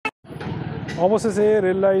অবশেষে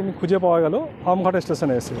rail line খুঁজে পাওয়া গেল আমঘাট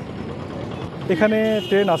স্টেশনে এসে। এখানে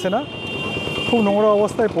ট্রেন আসে না, খুব নোংরা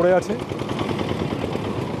অবস্থায় পড়ে আছে।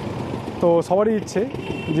 তো সবারই ইচ্ছে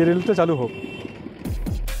যে রেলটা চালু হোক।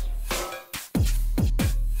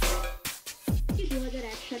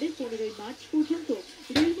 2001 সালের 15 মার্চ পর্যন্ত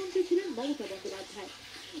রেলমন্ত্রী ছিলেন মমতা বন্দ্যোপাধ্যায়।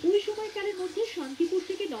 ওই সময়কালের মধ্যে শান্তিপুর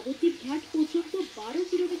থেকে নবদ্বীপ ঘাট পর্যন্ত 12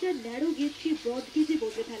 কিলোমিটার ন্যারো গেজকে ব্রড গেজে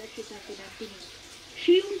বদলে ফেলার সিদ্ধান্ত নেন তিনি।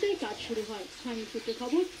 সেই অনুযায়ী কাজ শুরু হয়। স্থানীয় সূত্রে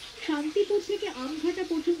খবর, শান্তিপুর থেকে আমঘাটা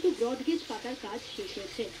পর্যন্ত ব্রড গেজ পাতার কাজ শেষ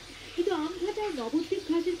হয়েছে। কিন্তু আমঘাট আর নবদ্বীপ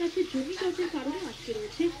ঘাটের কাছে জমি জটের কারণে আটকে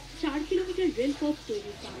রয়েছে 4 কিলোমিটার রেলপথ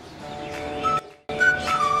তৈরির কাজ।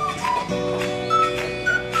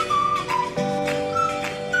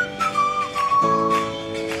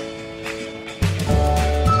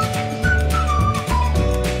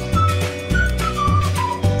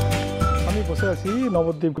 আমি বসে আছি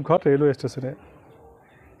নবদ্বীপ ঘাট রেলওয়ে স্টেশনে।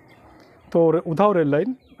 তো উধাও রেল লাইন।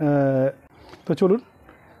 তো চলুন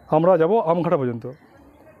আমরা যাব আমঘাটা পর্যন্ত,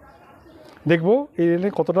 দেখব এই রেলে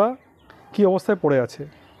কতটা কী অবস্থায় পড়ে আছে।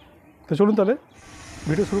 তো চলুন তাহলে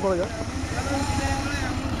ভিডিও শুরু করা যাক।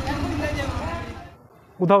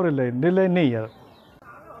 উধাও রেল লাইন নেই আর।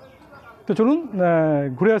 তো চলুন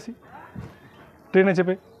ঘুরে আসি ট্রেনে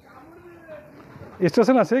চেপে।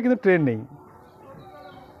 স্টেশন আছে কিন্তু ট্রেন নেই,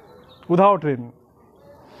 উধাও ট্রেন।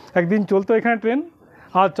 একদিন চলতো এখানে ট্রেন,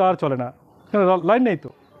 আর চলে না, লাইন নেই।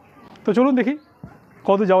 তো চলুন দেখি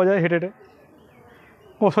কত যাওয়া যায় হেঁটে হেঁটে।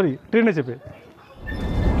 ট্রেনে চেপে।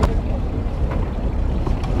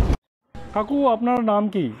 কাকু আপনার নাম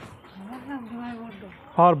কি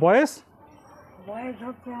আর বয়স? বয়স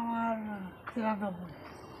হচ্ছে আমার 93।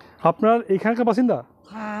 আপনার এইখানকার বাসিন্দা?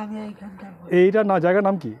 হ্যাঁ, আমি এইখানকার। এইটা না জায়গার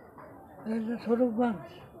নাম কি? এই যে স্বরূপগঞ্জ।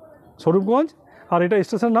 স্বরূপগঞ্জ। আর এটা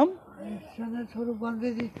স্টেশনের নাম?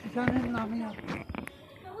 স্বরূপগঞ্জের স্টেশনের নামই।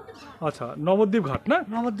 আচ্ছা, নবদ্বীপ ঘাট না?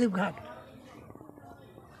 নবদ্বীপ ঘাট।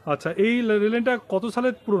 আচ্ছা, এই রেল লাইনটা কত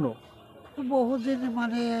সালের পুরনো? বহুদিন,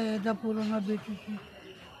 মানে এটা পুরোনো।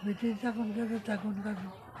 ব্রিটিশ যখন গেছে তখনকার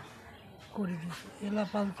করে দিয়েছে।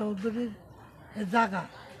 এলাপাল চৌধুরীর জায়গা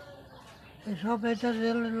এসব, এটা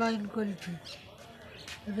রেল লাইন করেছে,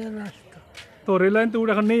 রেল আসতো। তো রেল লাইন তো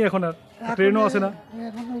এখন নেই, এখন আর ট্রেনও আসে না।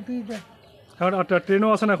 এখন উঠেই যায়, এখন ট্রেনও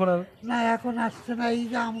আসে না এখন আর। না এখন আসছে না। এই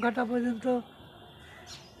যে আমঘাটা পর্যন্ত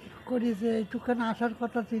করেছে, এইটুখানে আসার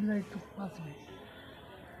কথা ছিল, একটু আসবে।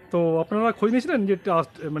 তো আপনারা খোঁজ নিয়েছিলেন যে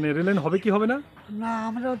মানে রেল লাইন হবে কি হবে না? না,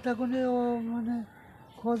 আমরাও তখনই মানে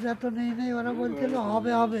খোঁজ এত নেই। ওরা বলছিল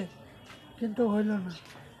হবে, কিন্তু হইল না।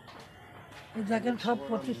 এই দেখেন সব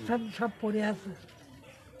প্রতিষ্ঠান সব পড়ে আছে।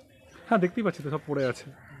 হ্যাঁ, দেখতেই পাচ্ছি তো, সব পড়ে আছে,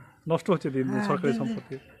 নষ্ট হচ্ছে দিন দিন সরকারি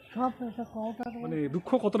সম্পত্তি। সব এটা কটা, মানে দুঃখ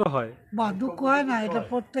কতটা হয়? বা দুঃখ হয় না, এটা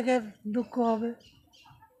প্রত্যেকের দুঃখ হবে।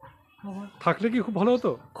 থাকলে কি খুব ভালো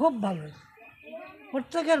হতো? খুব ভালো হতো,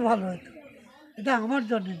 প্রত্যেকের ভালো হতো। এটা আমার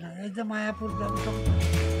জন্য না, এই যে মায়াপুর জনসংখ্যা।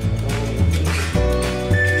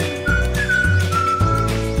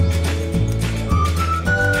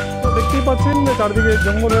 দেখতেই পাচ্ছেন চারদিকে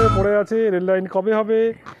জঙ্গল হয়ে পড়ে আছে। রেল লাইন কবে হবে?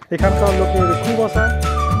 এখানকার লোকের খুব আশা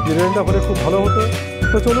যে রেলটা হলে খুব ভালো হতো।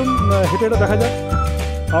 তো চলুন হেঁটে হেঁটে দেখা যাক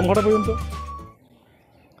আমঘাটা পর্যন্ত।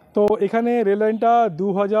 তো এখানে রেল লাইনটা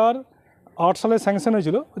 2008 সালে স্যাংশন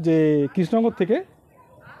হয়েছিল যে কৃষ্ণনগর থেকে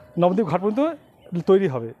নবদ্বীপ ঘাট পর্যন্ত তৈরি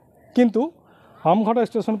হবে, কিন্তু আমঘাটা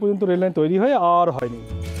স্টেশন পর্যন্ত রেল লাইন তৈরি হয়ে আর হয়নি।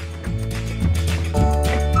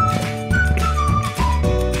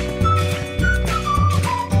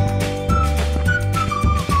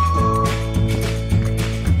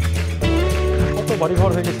 কত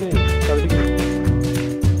বাড়িঘর হয়ে গেছে চারিদিকে।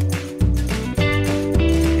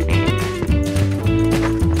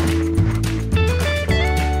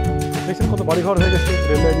 দেখছেন কত বাড়িঘর হয়ে গেছে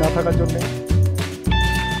রেল লাইন না থাকার জন্যে।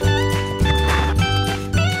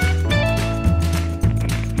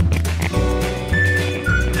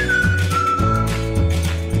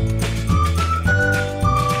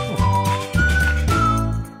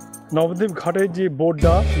 নবদ্বীপ ঘাটের যে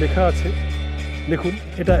বোর্ডটা লেখা আছে দেখুন,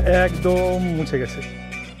 এটা একদম মুছে গেছে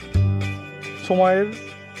সময়ের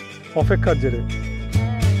অপেক্ষার জেরে।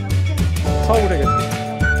 সব উঠে গেছে,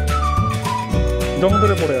 জং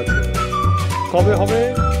ধরে পড়ে আছে। কবে হবে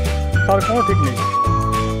তার কোনো ঠিক নেই।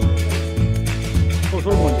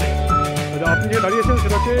 কিশোরগঞ্জে আপনি যে দাঁড়িয়েছেন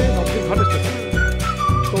সেটা হচ্ছে নবদ্বীপ ঘাট স্টেশন।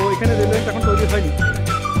 তো এখানে রেল লাইনটা এখন তৈরি হয়নি।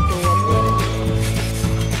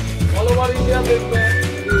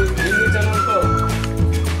 তো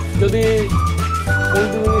যদি কোন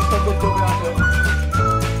জিনিস সম্পর্কে আসে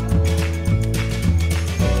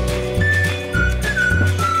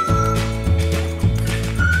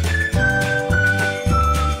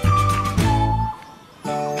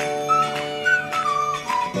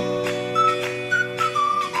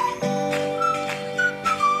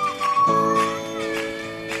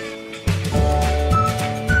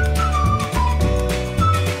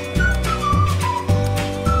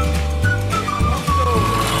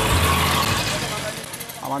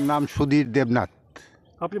আমার নাম সুধীর দেবনাথ,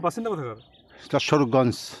 আপনি বাসিন্দা কোথাকার?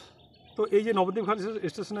 যশোরগঞ্জ। তো এই যে নবদ্বীপ ঘাট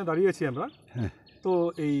স্টেশনে দাঁড়িয়েছি আমরা, হ্যাঁ। তো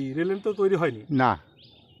এই রেল লাইন তো তৈরি হয়নি না,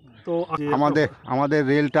 তো আমাদের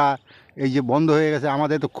রেলটা এই যে বন্ধ হয়ে গেছে,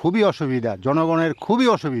 আমাদের তো খুবই অসুবিধা, জনগণের খুবই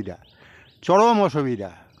অসুবিধা, চরম অসুবিধা।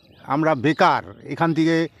 আমরা বেকার, এখান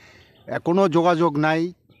থেকে কোনো যোগাযোগ নাই,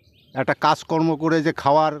 একটা কাজকর্ম করে যে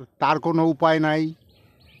খাওয়ার তার কোনো উপায় নাই।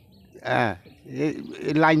 হ্যাঁ,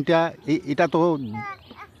 এই লাইনটা এটা তো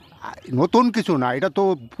নতুন কিছু না, এটা তো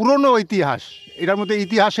পুরনো ইতিহাস, এটার মধ্যে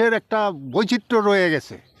ইতিহাসের একটা বৈচিত্র্য রয়ে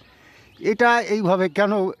গেছে। এটা এইভাবে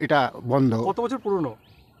কেন এটা বন্ধ? কত বছর পুরনো?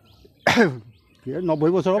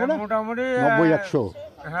 90 বছর হবে না? মোটামুটি 90-100।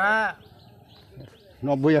 হ্যাঁ,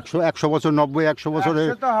 90-100 বছর, 90-100 বছরের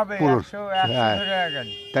 100 তো হবে, পুরো। 100 হ্যাঁ, ধরে গেল।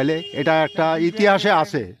 তাহলে এটা একটা ইতিহাসে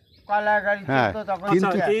আছে। কলা গাড়ি হ্যাঁ, চলতো তখন কিন্তু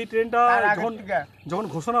থেকে। এই ট্রেনটা তার আগের থেকে। যখন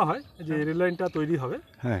ঘোষণা হয় যে রেল লাইনটা তৈরি হবে,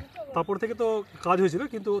 হ্যাঁ, তারপর থেকে তো কাজ হয়েছিল,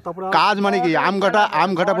 কিন্তু তারপর কাজ মানে কি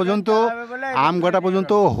আমঘাটা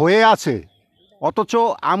পর্যন্ত হয়ে আছে, অথচ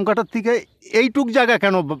আমঘাটার থেকে এইটুক জায়গা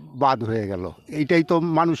কেন বাদ হয়ে গেল? এইটাই তো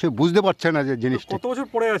মানুষে বুঝতে পারছে না যে জিনিসটা। কত বছর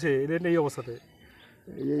পড়ে আছে এই রেল এই অবস্থাতে?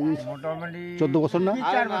 মোটামুটি 14 বছর না?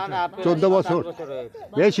 3-4 বছর। 14 বছর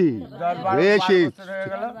বেশি 10-12 বেশি। বছর হয়ে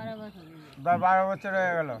গেল। 10-12 বছর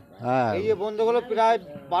হয়ে গেল। হ্যাঁ, এই যে বন্ধগুলো প্রায়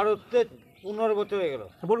 12-15 বছর হয়ে গেল।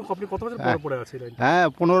 বলুন আপনি কত বছর পড়ে আছে এই লাইন? হ্যাঁ,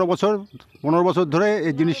 15 বছর ধরে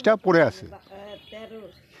এই জিনিসটা পড়ে আছে।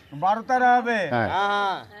 12-13 হবে। হ্যাঁ,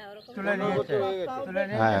 হ্যাঁ, তুলে নিয়েছে। তুলে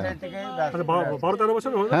নিয়ে হ্যাঁ। সেই থেকেই ব্যস্ত। 12-13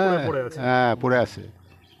 বছর হ্যাঁ, পড়ে আছে, হ্যাঁ, পড়ে আছে।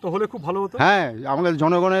 তো হলে খুব ভালো হতো। হ্যাঁ, আমাদের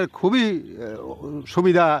জনগণের খুবই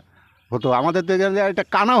সুবিধা হতো। আমাদের তো একটা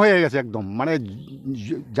কানা হয়ে গেছে একদম, মানে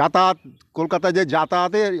যাতায়াত, কলকাতায় যে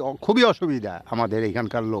যাতায়াতের খুবই অসুবিধা আমাদের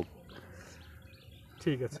এখানকার লোক,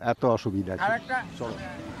 ঠিক আছে। এত অসুবিধা। আরেকটা চলো।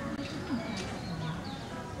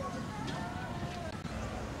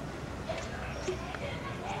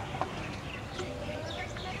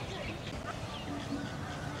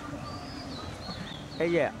 এই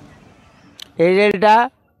যে এই রেলটা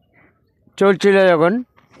চলছিল যখন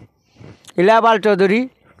ইলাপাল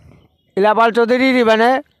চৌধুরীরই মানে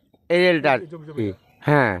এই রেলটার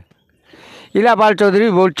হ্যাঁ, ইলাপাল চৌধুরী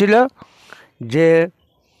বলছিল যে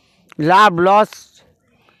লাভ লস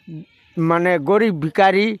মানে গরিব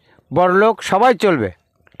ভিখারি বড়লোক সবাই চলবে,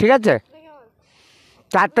 ঠিক আছে,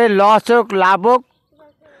 তাতে লস হোক লাভ হোক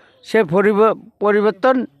সে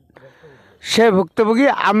পরিবর্তন সে ভুক্তভোগী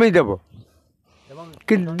আমি দেব,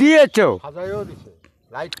 কিন্তু দিয়েছেও,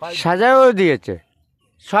 সাজাও দিয়েছে,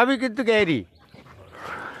 সবই কিন্তু এরই।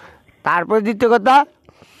 তারপর দ্বিতীয় কথা,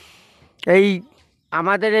 এই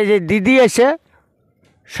আমাদের এই যে দিদি এসে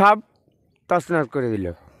সব তছনছ করে দিল,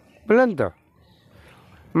 বুঝলেন তো,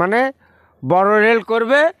 মানে বড় রেল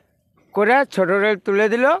করবে করে ছোট রেল তুলে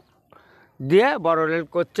দিল, দিয়ে বড় রেল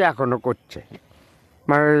করছে, এখনও করছে,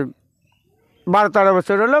 মানে 12-13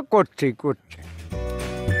 বছর হলো করছে,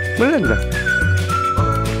 বুঝলেন তো।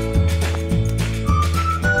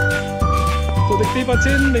 তো দেখতেই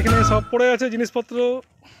পাচ্ছেন এখানে সব পড়ে আছে জিনিসপত্র,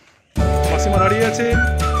 মাসিমা দাঁড়িয়ে আছেন,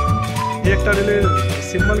 এই একটা রেলের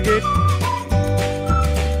সিম্বল গেট,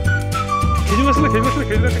 খেজুর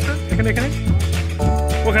একটা এখানে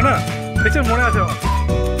ওখানে না দেখছেন, মনে আছে আমার।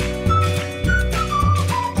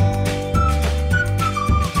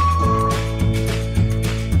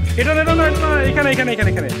 এটা না এখানে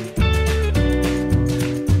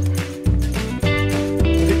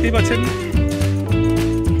দেখতেই পাচ্ছেন।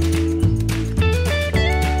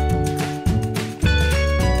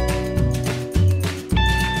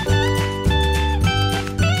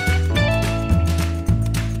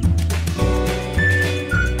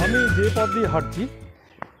 আমি যে পথ দিয়ে হাঁটছি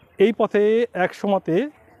এই পথে এক সময়তে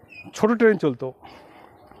ছোট ট্রেন চলতো,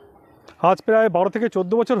 আজ প্রায় 12 থেকে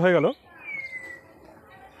 14 বছর হয়ে গেল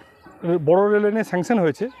বড় রেল লাইনে স্যাংশন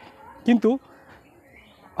হয়েছে, কিন্তু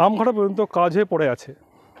আমঘাটা পর্যন্ত কাজ হয়ে পড়ে আছে,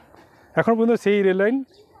 এখন পর্যন্ত সেই রেল লাইন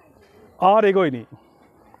আর এগোয়নি,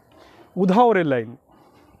 উধাও রেল লাইন।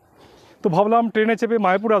 তো ভাবলাম ট্রেনে চেপে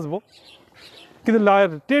মায়াপুর আসবো, কিন্তু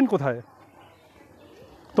ট্রেন কোথায়,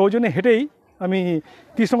 তো ওই জন্য হেঁটেই আমি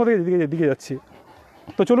কৃষ্ণপথের দিকে যাচ্ছি।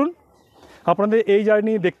 তো চলুন, আপনাদের এই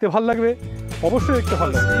জার্নি দেখতে ভালো লাগবে, অবশ্যই দেখতে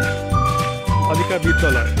ভালো লাগবে। বালিকা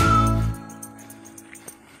বিদ্যালয়,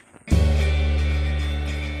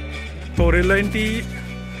 তো রেল লাইনটি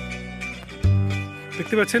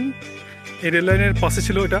দেখতে পাচ্ছেন, এই রেল লাইনের পাশে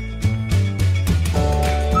ছিল এটা।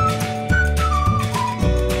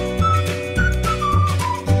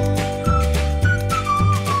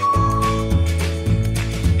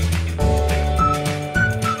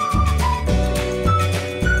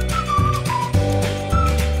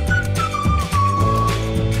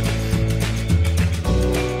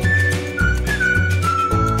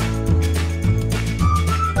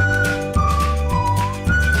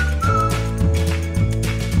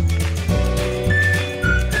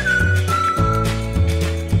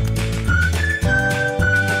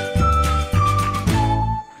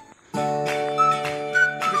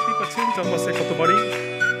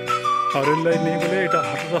 রেল লাইন নেই বলে এটা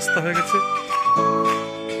হাঁটু রাস্তা হয়ে গেছে।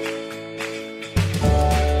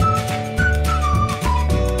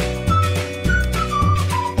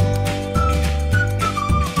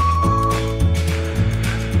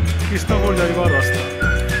 কৃষ্ণনগর যাইবার রাস্তা।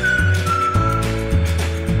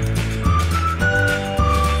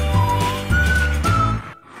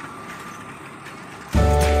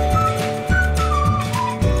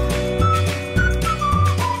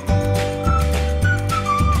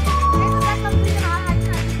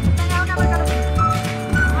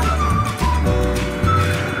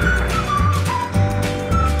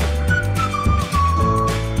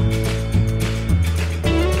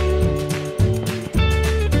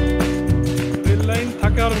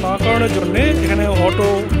 আর না কারণের জন্যে এখানে অটো,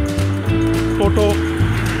 টোটো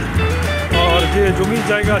আর যে জমির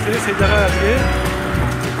জায়গা আছে সেই জায়গায় আজকে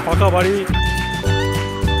পাকা বাড়ি।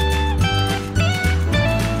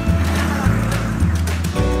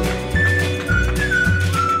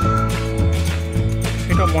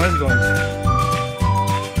 এটা মহেশগঞ্জ।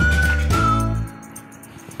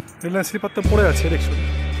 রেললাইন স্লিপার তো পড়ে আছে দেখছো,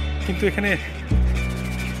 কিন্তু এখানে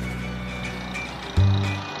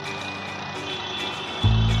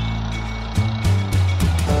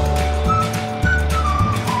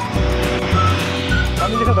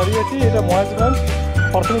আমি যেখানে দাঁড়িয়ে আছি এটা মহেশগঞ্জ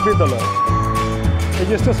প্রাথমিক বিদ্যালয়। এই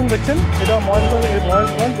যে স্টেশন দেখছেন এটা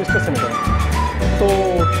মহেশগঞ্জ স্টেশন। এটা তো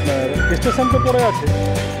স্টেশন তো পড়ে আছে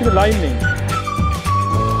কিন্তু লাইন নেই।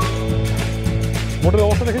 বোর্ডের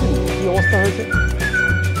অবস্থা দেখেছেন কী অবস্থা হয়েছে?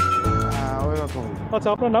 ওই রকম। আচ্ছা,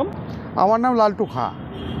 আপনার নাম? আমার নাম লালটু খাঁ।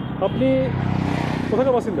 আপনি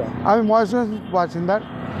কোথাকার বাসিন্দা? আমি মহেশগঞ্জ বাসিন্দার,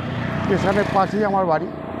 স্টেশনের পাশেই আমার বাড়ি।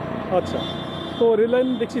 আচ্ছা, তো রেল লাইন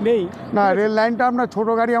দেখছি নেই। না, রেল লাইনটা আপনার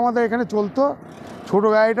ছোটো গাড়ি আমাদের এখানে চলতো, ছোটো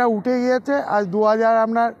গাড়িটা উঠে গিয়েছে আজ 2000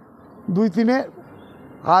 আপনার 2-3-এ।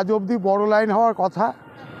 আজ অবধি বড় লাইন হওয়ার কথা,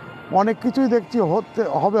 অনেক কিছুই দেখছি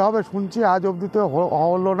হবে শুনছি, আজ অবধি তো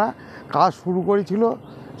হলো না। কাজ শুরু করেছিল,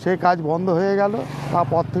 সেই কাজ বন্ধ হয়ে গেল,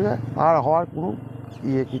 তারপর থেকে আর হওয়ার কোনো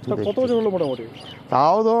কিছু কত বছর হলো মোটামুটি?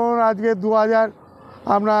 তাও ধরুন আজকে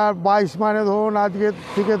 2022 মানে ধরুন আজকে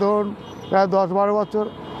থেকে ধরুন প্রায় 10-12 বছর।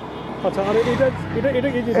 আচ্ছা, আর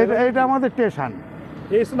এটা আমাদের স্টেশন।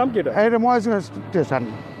 এই নাম কি? এটা মহেশগঞ্জ স্টেশন।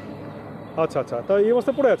 আচ্ছা আচ্ছা, তা এই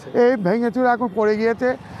অবস্থা পড়ে আছে? এই ভেঙে চুরে এখন পড়ে গিয়েছে।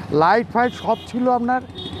 লাইট ফাইট সব ছিল আপনার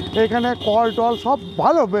এখানে, কল টল সব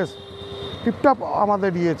ভালো, বেশ টিপটপ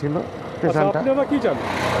আমাদের ছিল স্টেশনটা। আপনারা কি চান?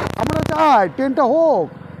 আমরা চাই ট্রেনটা হোক,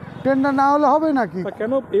 ট্রেনটা না হলে হবে নাকি?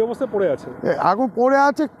 কেন এই অবস্থায় পড়ে আছে? এখন পড়ে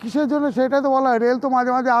আছে কিসের জন্য সেটাই তো বলা হয়। রেল তো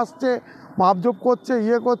মাঝে মাঝে আসছে, মাপজোপ করছে,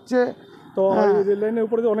 করছে। তো রেল লাইনের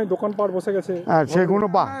উপরে অনেক দোকানপাট বসে গেছে। হ্যাঁ, সেগুলো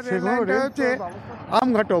সেগুলো হচ্ছে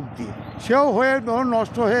আমঘাট অবধি, সেও হয়ে ধরুন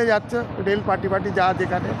নষ্ট হয়ে যাচ্ছে। রেল পাটি যা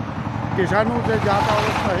যেখানে স্টেশনও যে যা তা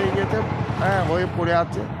অবস্থা হয়ে গেছে, হ্যাঁ, হয়ে পড়ে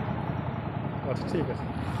আছে। আচ্ছা, ঠিক আছে।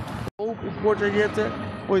 ও পচে গিয়েছে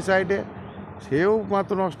ওই সাইডে, সেও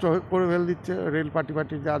মাত্র নষ্ট করে ফেল দিচ্ছে। রেল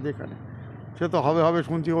পাটি যা যেখানে, সে তো হবে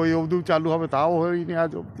শুনছি, ওই অবধিও চালু হবে, তাও হয়নি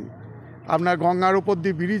আজ অবধি। আপনার গঙ্গার উপর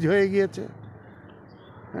দিয়ে ব্রিজ হয়ে গিয়েছে।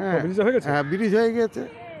 হ্যাঁ, ব্রিজ হয়ে গিয়েছে,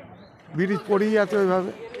 ব্রিজ পড়েই আছে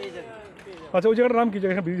ওইভাবে। আচ্ছা, ওই জায়গাটার নাম কি?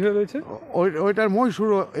 যেখানে ব্রিজ হয়ে রয়েছে ওইটার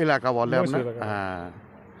মহীশূর এলাকা বলে আপনার। হ্যাঁ,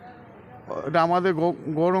 ওটা আমাদের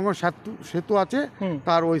গৌরঙ্গ সেতু আছে,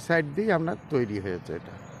 তার ওই সাইড দিয়েই আপনার তৈরি হয়েছে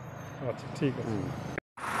এটা। আচ্ছা, ঠিক আছে।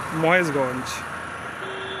 মহেশগঞ্জ।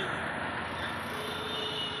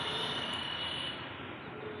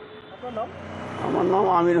 আপনার নাম? আমার নাম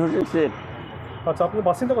আমির হোসেন শেখ। আচ্ছা, আপনি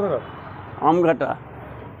বাসিন্দা কোথাকার? আমঘাটা,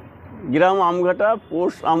 গ্রাম আমঘাটা,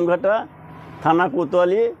 পোস্ট আমঘাটা, থানা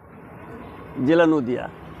কোতোয়ালি, জেলা নদিয়া।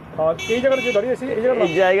 আর এই জায়গাটা যে দাঁড়িয়ে আছে,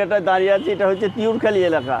 এই জায়গাটায় দাঁড়িয়ে আছে, এটা হচ্ছে তিউরখালী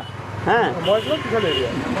এলাকা। হ্যাঁ, মহেশগঞ্জ এরিয়া।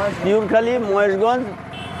 তিউরখালী, মহেশগঞ্জ,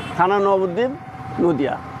 থানা নবদ্বীপ,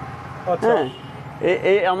 নদিয়া। হ্যাঁ,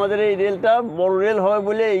 এই আমাদের এই রেলটা বড় রেল হবে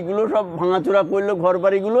বলে এইগুলো সব ভাঙাচোরা করলো, ঘর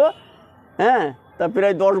বাড়িগুলো। হ্যাঁ, তা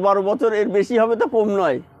প্রায় 10-12 বছর, এর বেশি হবে তো কম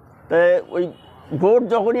নয়। তাই ওই ভোট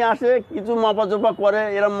যখনই আসে কিছু মাপাচোপা করে,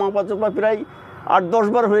 এরম মাপাচোপা প্রায় 8-10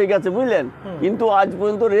 বার হয়ে গেছে, বুঝলেন। কিন্তু আজ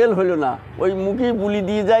পর্যন্ত রেল হলো না। ওই মুখেই বুলি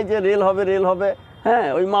দিয়ে যায় যে রেল হবে। হ্যাঁ,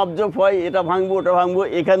 ওই মাপজোপ হয়, এটা ভাঙবো ওটা ভাঙবো,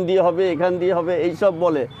 এখান দিয়ে হবে এইসব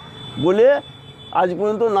বলে আজ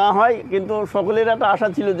পর্যন্ত না হয়। কিন্তু সকলের একটা আশা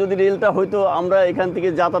ছিল যদি রেলটা হয়তো আমরা এখান থেকে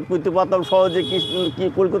যাতায়াত করতে পারতাম সহজে, কি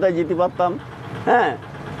কলকাতায় যেতে পারতাম। হ্যাঁ,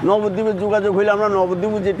 নবদ্বীপে যোগাযোগ হইলে আমরা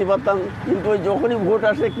নবদ্বীপও যেতে পারতাম। কিন্তু ওই যখনই ভোট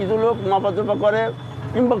আসে কিছু লোক মাপাচোপা করে,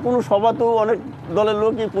 কিংবা কোনো সভাতেও অনেক দলের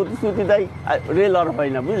লোকই প্রতিশ্রুতি দেয়, রেল আর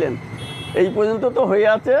হয় না, বুঝলেন। এই পর্যন্ত তো হয়ে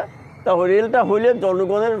আছে। তা রেলটা হইলে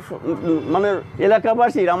জনগণের মানে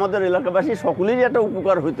আমাদের এলাকাবাসীর সকলেরই একটা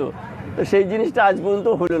উপকার হতো। তো সেই জিনিসটা আজ পর্যন্ত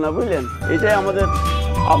হলো না, বুঝলেন। এটাই আমাদের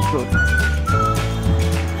আফসোস।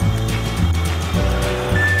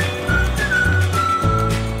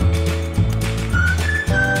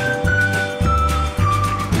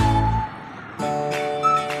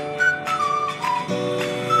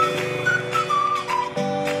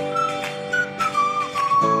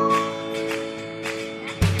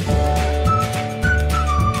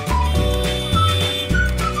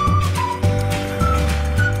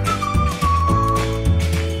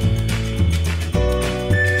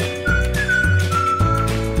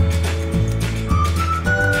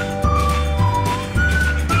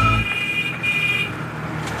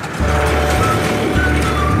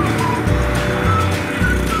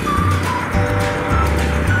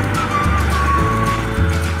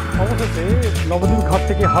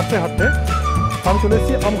 থেকে হাঁটতে হাঁটতে আমি চলে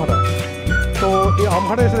এসেছি আমঘাটা। তো এই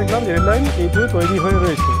আমঘাটে এসে দেখলাম যে রেললাইন এইটুকু তৈরি হয়ে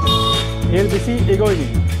রয়েছে, এর বেশি এগোয়নি।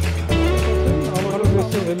 আমঘাটা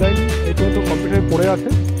রেললাইন এইটুকু তো কমপ্লিট হয়ে পড়ে আছে।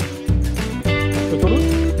 তো চলুন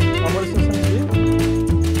আমার স্টেশন গিয়ে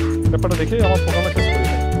ব্যাপারটা দেখে আমার প্রোগ্রামটা শেষ করি।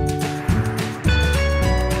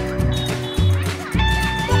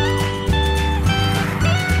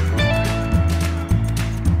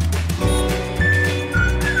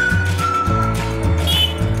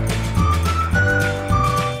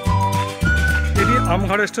 এটি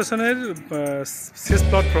আমঘাট স্টেশনের শেষ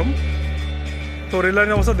প্ল্যাটফর্ম। তো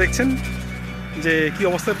রেললাইনের অবস্থা দেখছেন যে কী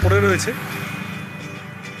অবস্থায় পড়ে রয়েছে।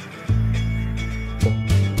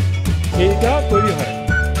 এইটা তৈরি হয়,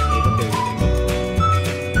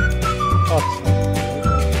 আচ্ছা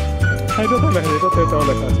হ্যাঁ এটা তো লেখা, এটা তো এটাও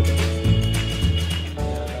লেখা আছে।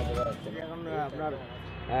 এখন আপনার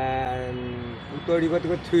তৈরি করতে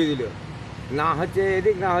করতে ছুঁয়ে দিল, না হচ্ছে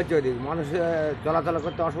এদিক না হচ্ছে ওদিক, মানুষ চলাচল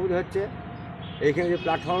করতে অসুবিধা হচ্ছে। এইখানে যে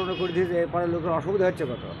প্ল্যাটফর্মটা করে দিয়েছে এরপরে লোকের অসুবিধা হচ্ছে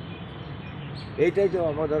কত, এইটাই তো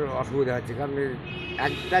আমাদের অসুবিধা হচ্ছে। কারণ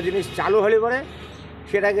একটা জিনিস চালু হলে পরে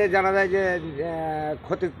সেটাকে জানা যায় যে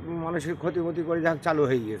ক্ষতি, মানুষের ক্ষতিমতি করে যা চালু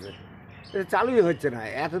হয়ে গিয়েছে, চালুই হচ্ছে না,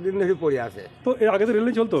 এতদিন ধরে পড়ে আছে। তো এর আগে তো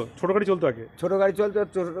রেললাইন চলতো, ছোটো গাড়ি চলতো আগে, ছোটো গাড়ি চলতো,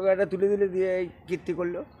 ছোটো গাড়িটা তুলে দিলে দিয়ে এই কীর্তি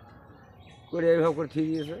করলো করে এইভাবে করে ঠিক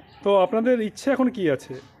দিয়েছে। তো আপনাদের ইচ্ছে এখন কি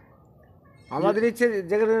আছে? আমাদের ইচ্ছে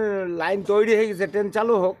যেখানে লাইন তৈরি হয়ে গেছে ট্রেন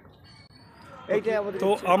চালু হোক, এইটাই আমাদের। তো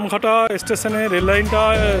আমঘাটা স্টেশনে রেল লাইনটা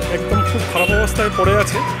একদম খুব খারাপ অবস্থায় পড়ে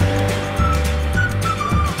আছে।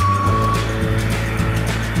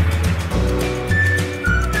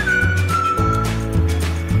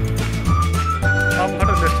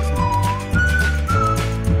 আমঘাটা রেল স্টেশন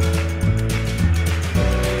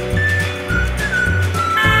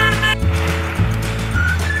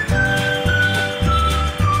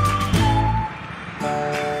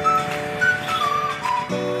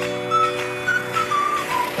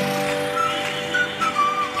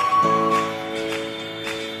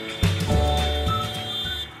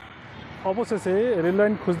অবশেষে রেল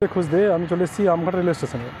লাইন খুঁজতে খুঁজতে আমি চলে এসেছি আমঘাট রেল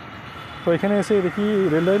স্টেশনে। তো এখানে এসে দেখি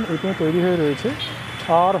রেল লাইন এইখানে তৈরি হয়ে রয়েছে,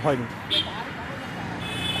 আর হয়নি।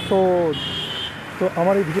 তো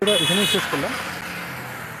আমার এই ভিডিওটা এখানেই শেষ করলাম।